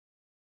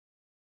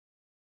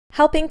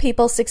Helping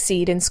people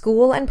succeed in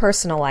school and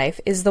personal life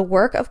is the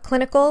work of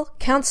clinical,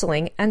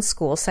 counseling, and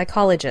school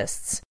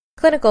psychologists.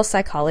 Clinical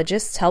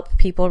psychologists help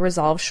people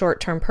resolve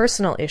short-term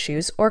personal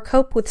issues or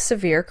cope with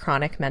severe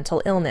chronic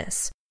mental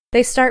illness.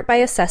 They start by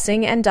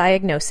assessing and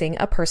diagnosing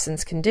a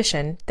person's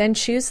condition, then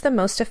choose the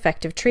most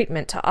effective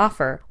treatment to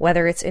offer,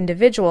 whether it's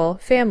individual,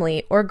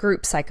 family, or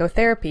group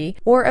psychotherapy,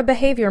 or a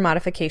behavior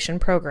modification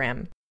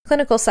program.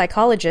 Clinical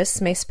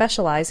psychologists may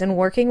specialize in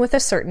working with a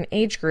certain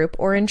age group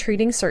or in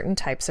treating certain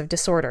types of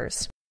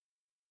disorders.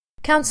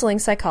 Counseling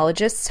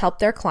psychologists help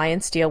their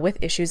clients deal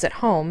with issues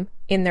at home,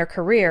 in their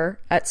career,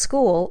 at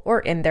school, or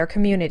in their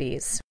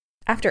communities.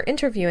 After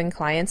interviewing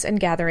clients and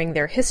gathering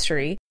their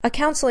history, a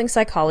counseling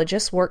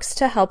psychologist works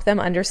to help them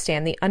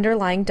understand the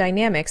underlying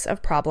dynamics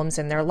of problems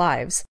in their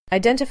lives,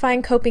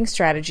 identifying coping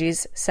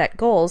strategies, set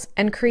goals,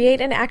 and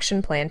create an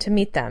action plan to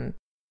meet them.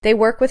 They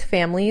work with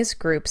families,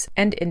 groups,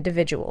 and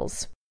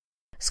individuals.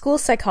 School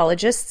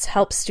psychologists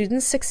help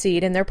students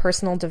succeed in their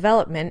personal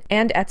development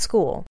and at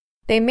school.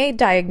 They may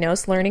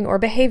diagnose learning or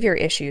behavior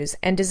issues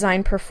and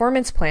design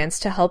performance plans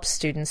to help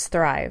students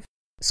thrive.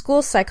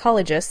 School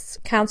psychologists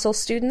counsel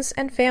students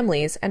and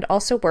families and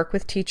also work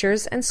with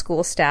teachers and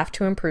school staff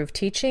to improve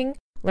teaching,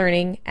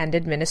 learning, and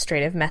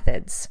administrative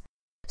methods.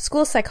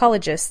 School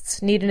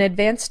psychologists need an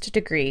advanced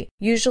degree,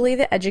 usually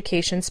the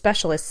education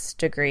specialist's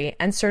degree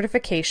and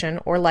certification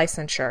or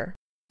licensure.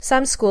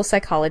 Some school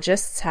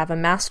psychologists have a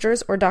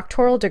master's or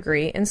doctoral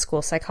degree in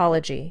school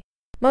psychology.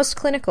 Most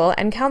clinical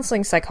and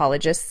counseling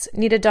psychologists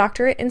need a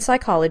doctorate in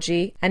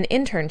psychology, an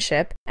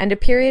internship, and a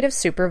period of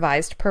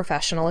supervised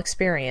professional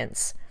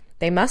experience.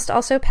 They must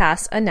also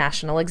pass a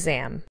national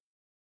exam.